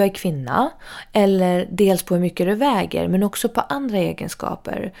om du är kvinna eller dels på hur mycket du väger, men också på andra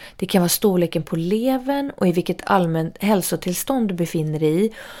egenskaper. Det kan vara storleken på levern och i vilket allmänt hälsotillstånd du befinner dig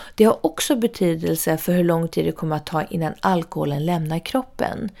i. Det har också betydelse för hur lång tid det kommer att ta innan alkoholen lämnar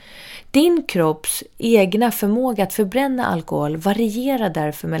kroppen. Din kropps egna förmåga att förbränna alkohol varierar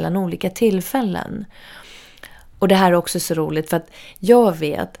därför mellan olika tillfällen. Och det här är också så roligt för att jag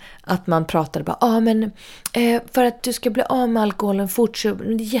vet att man pratar bara, för att du ska bli av med alkoholen fort så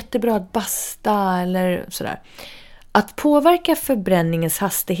är det jättebra att basta eller sådär. Att påverka förbränningens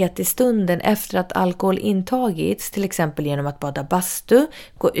hastighet i stunden efter att alkohol intagits, till exempel genom att bada bastu,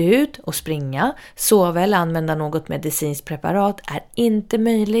 gå ut och springa, sova eller använda något medicinskt preparat, är inte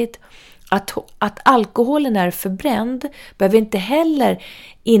möjligt. Att alkoholen är förbränd behöver inte heller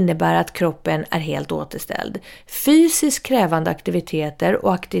innebära att kroppen är helt återställd. Fysiskt krävande aktiviteter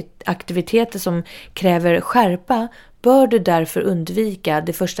och aktiviteter som kräver skärpa bör du därför undvika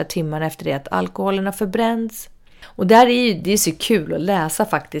de första timmarna efter det att alkoholen har förbränts. Och det är så kul att läsa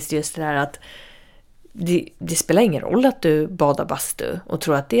faktiskt just det här att det spelar ingen roll att du badar bastu och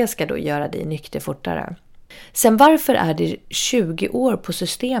tror att det ska då göra dig nykter fortare. Sen varför är det 20 år på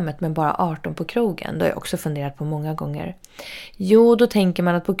systemet men bara 18 på krogen? Det har jag också funderat på många gånger. Jo, då tänker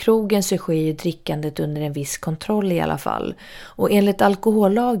man att på krogen så sker ju drickandet under en viss kontroll i alla fall. Och enligt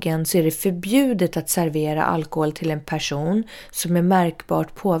alkohollagen så är det förbjudet att servera alkohol till en person som är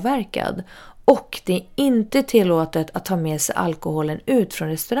märkbart påverkad. Och det är inte tillåtet att ta med sig alkoholen ut från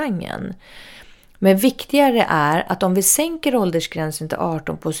restaurangen. Men viktigare är att om vi sänker åldersgränsen till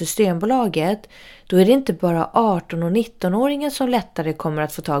 18 på Systembolaget, då är det inte bara 18- och 19-åringar som lättare kommer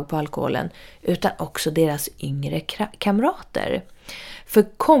att få tag på alkoholen, utan också deras yngre kamrater. För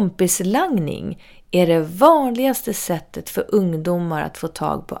kompislangning är det vanligaste sättet för ungdomar att få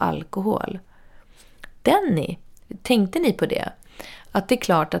tag på alkohol. Tänkte ni på det? Att det är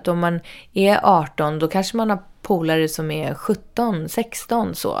klart att om man är 18 då kanske man har polare som är 17,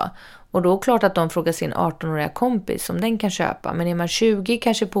 16 så. Och då är det klart att de frågar sin 18-åriga kompis om den kan köpa. Men är man 20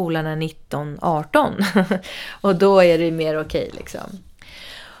 kanske polarna 19, 18. Och då är det mer okej liksom.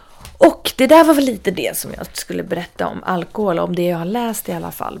 Och det där var väl lite det som jag skulle berätta om alkohol. Om det jag har läst i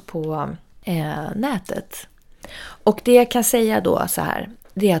alla fall på nätet. Och det jag kan säga då så här.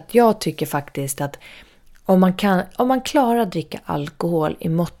 Det är att jag tycker faktiskt att om man klarar att dricka alkohol i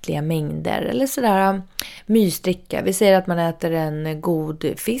måttliga mängder eller sådär mysdricka. Vi säger att man äter en god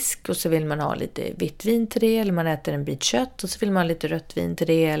fisk och så vill man ha lite vitt vin till det. Eller man äter en bit kött och så vill man ha lite rött vin till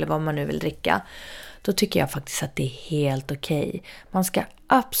det. Eller vad man nu vill dricka. Då tycker jag faktiskt att det är helt okej. Man ska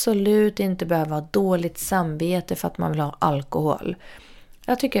absolut inte behöva ha dåligt samvete för att man vill ha alkohol.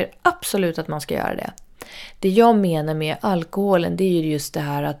 Jag tycker absolut att man ska göra det. Det jag menar med alkoholen, det är ju just det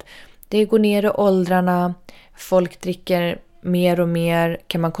här att det går ner i åldrarna, folk dricker mer och mer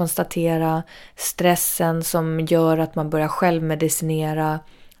kan man konstatera, stressen som gör att man börjar självmedicinera,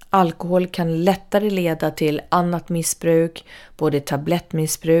 alkohol kan lättare leda till annat missbruk, både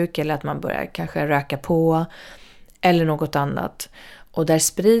tablettmissbruk eller att man börjar kanske röka på eller något annat. Och där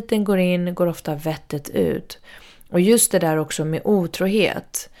spriten går in går ofta vettet ut. Och just det där också med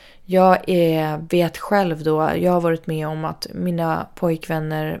otrohet. Jag vet själv då, jag har varit med om att mina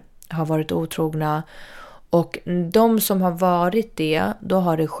pojkvänner har varit otrogna. Och de som har varit det, då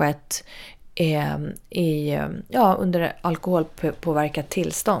har det skett under alkoholpåverkat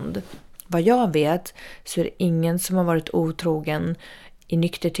tillstånd. Vad jag vet så är det ingen som har varit otrogen i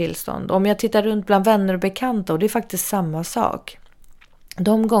nykter tillstånd. Om jag tittar runt bland vänner och bekanta, och det är faktiskt samma sak.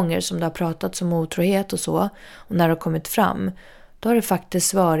 De gånger som det har pratats om otrohet och så, och när det har kommit fram, då har det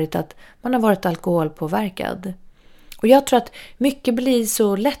faktiskt varit att man har varit alkoholpåverkad. Och jag tror att mycket blir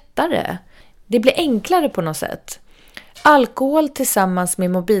så lättare. Det blir enklare på något sätt. Alkohol tillsammans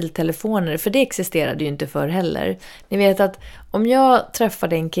med mobiltelefoner, för det existerade ju inte förr heller. Ni vet att om jag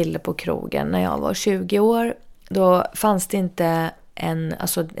träffade en kille på krogen när jag var 20 år, då fanns det inte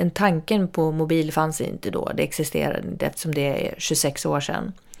en tanken på mobil fanns inte då. Det existerade inte eftersom det är 26 år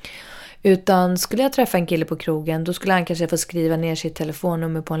sedan. Utan skulle jag träffa en kille på krogen, då skulle han kanske få skriva ner sitt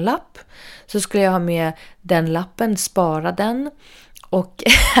telefonnummer på en lapp. Så skulle jag ha med den lappen, spara den. Och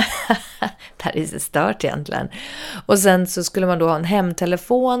det här är så stört egentligen. Och sen så skulle man då ha en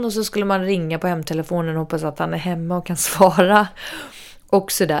hemtelefon, och så skulle man ringa på hemtelefonen och hoppas att han är hemma och kan svara.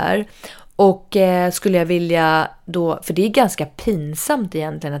 Och sådär. Och skulle jag vilja då, för det är ganska pinsamt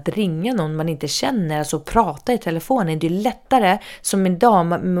egentligen att ringa någon man inte känner, alltså prata i telefonen. Det är lättare som en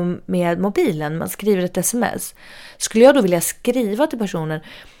dam med mobilen, man skriver ett sms. Skulle jag då vilja skriva till personen,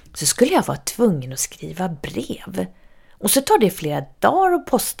 så skulle jag vara tvungen att skriva brev. Och så tar det flera dagar att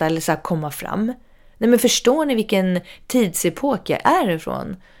posta eller så här komma fram. Nej, men förstår ni vilken tidsepok jag är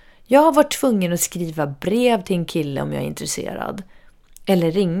ifrån? Jag har varit tvungen att skriva brev till en kille om jag är intresserad.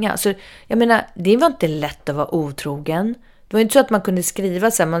 Eller ringa. Så jag menar, det var inte lätt att vara otrogen. Det var inte så att man kunde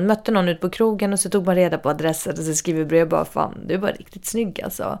skriva så här, man mötte någon ut på krogen och så tog man reda på adressen och så skriver brev bara, fan, du var riktigt snygg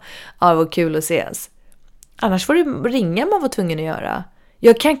alltså. Ja, det var kul att ses. Annars var det ringa man var tvungen att göra.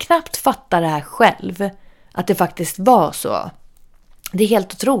 Jag kan knappt fatta det här själv. Att det faktiskt var så. Det är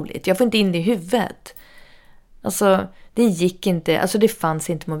helt otroligt. Jag får inte in det i huvudet. Alltså, det gick inte. Alltså, det fanns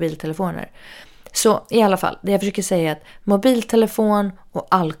inte mobiltelefoner. Så i alla fall, det jag försöker säga är att mobiltelefon och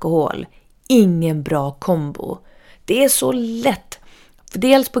alkohol, ingen bra kombo. Det är så lätt.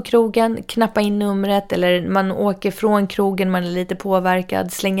 Dels på krogen, knappa in numret, eller man åker från krogen, man är lite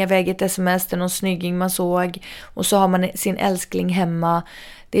påverkad, slänga iväg ett sms till någon snygging man såg, och så har man sin älskling hemma.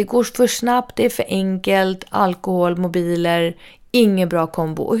 Det går för snabbt, det är för enkelt, alkohol, mobiler, ingen bra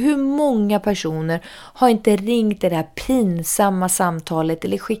kombo. Och hur många personer har inte ringt det där pinsamma samtalet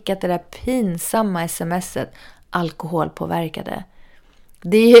eller skickat det där pinsamma smset alkoholpåverkade?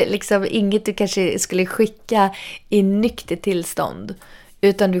 Det är liksom inget du kanske skulle skicka i nykter tillstånd,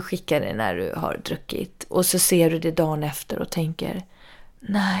 utan du skickar det när du har druckit. Och så ser du det dagen efter och tänker,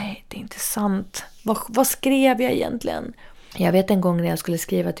 nej, det är inte sant. Vad skrev jag egentligen? Jag vet en gång när jag skulle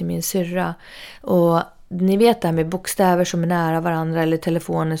skriva till min syrra, och ni vet det här med bokstäver som är nära varandra eller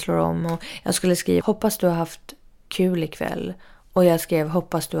telefonen slår om, och jag skulle skriva, hoppas du har haft kul ikväll, och jag skrev,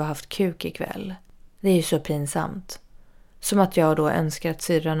 hoppas du har haft kuk ikväll. Det är ju så pinsamt. Som att jag då önskar att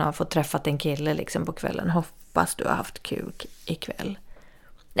syrran har fått träffat en kille liksom på kvällen. Hoppas du har haft kuk ikväll.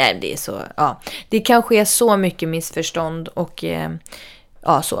 Nej, det är så, ja. Det kanske är så mycket missförstånd och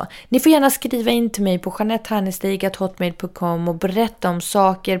ja, så. Ni får gärna skriva in till mig på JanetteHernestig@hotmail.com och berätta om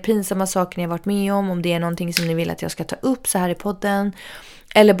saker, pinsamma saker ni har varit med om det är någonting som ni vill att jag ska ta upp så här i podden.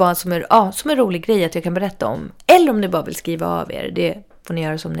 Eller bara som en rolig grej att jag kan berätta om. Eller om ni bara vill skriva av er, det får ni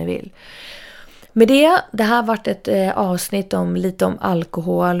göra som ni vill. Med det här har varit ett avsnitt om lite om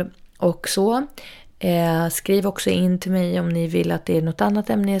alkohol och så. Skriv också in till mig om ni vill att det är något annat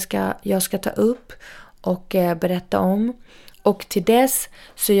ämne jag ska ta upp och berätta om. Och till dess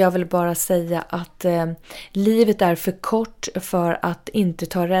så jag vill bara säga att livet är för kort för att inte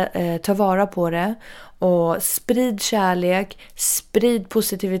ta vara på det. Och sprid kärlek, sprid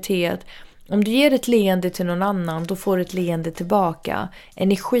positivitet. Om du ger ett leende till någon annan, då får du ett leende tillbaka.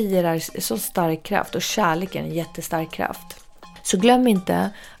 Energier är så stark kraft och kärleken är en jättestark kraft. Så glöm inte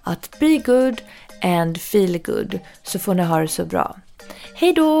att be good and feel good, så får ni ha det så bra.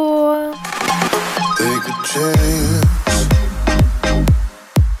 Hej då!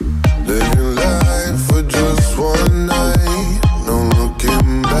 Living life for just one night, no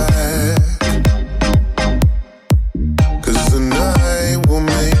looking back. 'Cause the night will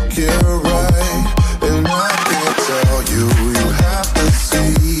make it right, and I can't tell you, you have to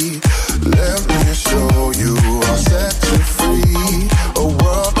see. Let me show you, I'll set you free. A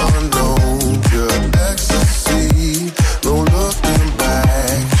world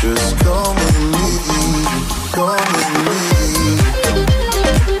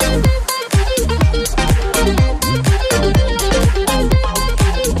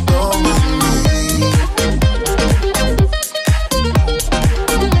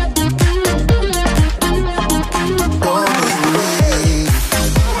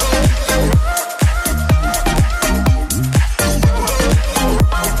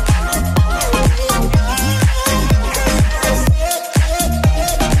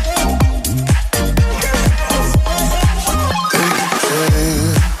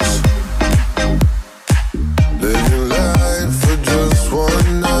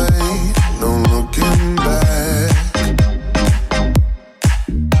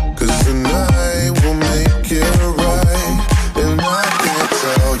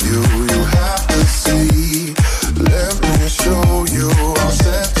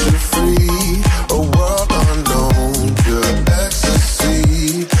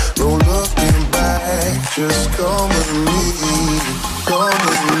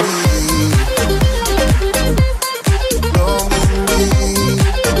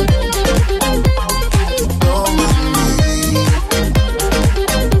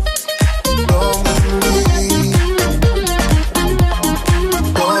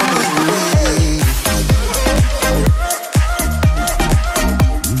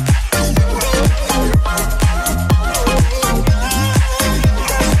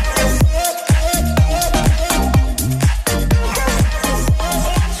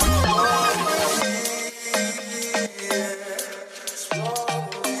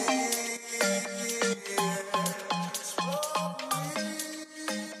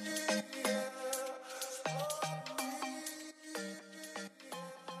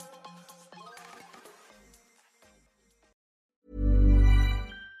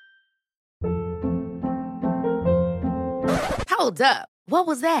Hold up. What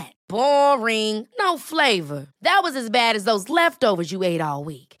was that? Boring. No flavor. That was as bad as those leftovers you ate all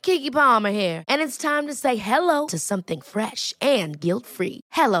week. Keke Palmer here, and it's time to say hello to something fresh and guilt-free.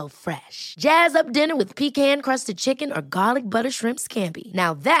 Hello Fresh. Jazz up dinner with pecan-crusted chicken or garlic butter shrimp scampi.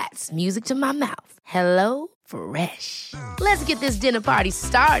 Now that's music to my mouth. Hello Fresh. Let's get this dinner party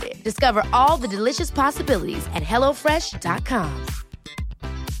started. Discover all the delicious possibilities at hellofresh.com.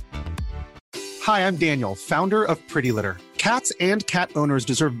 Hi, I'm Daniel, founder of Pretty Litter. Cats and cat owners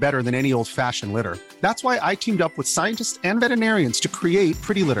deserve better than any old-fashioned litter. That's why I teamed up with scientists and veterinarians to create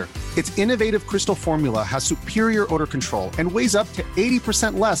Pretty Litter. Its innovative crystal formula has superior odor control and weighs up to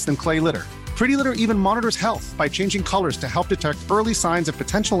 80% less than clay litter. Pretty Litter even monitors health by changing colors to help detect early signs of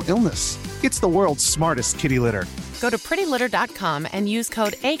potential illness. It's the world's smartest kitty litter. Go to prettylitter.com and use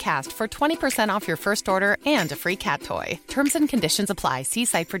code ACAST for 20% off your first order and a free cat toy. Terms and conditions apply. See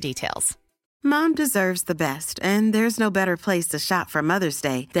site for details. Mom deserves the best, and there's no better place to shop for Mother's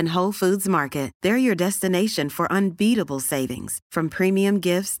Day than Whole Foods Market. They're your destination for unbeatable savings, from premium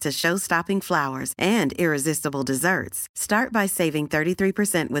gifts to show-stopping flowers and irresistible desserts. Start by saving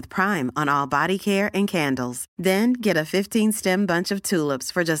 33% with Prime on all body care and candles. Then get a 15-stem bunch of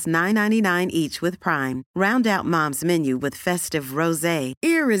tulips for just $9.99 each with Prime. Round out Mom's menu with festive rosé,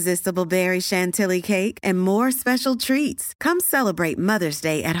 irresistible berry chantilly cake, and more special treats. Come celebrate Mother's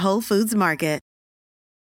Day at Whole Foods Market.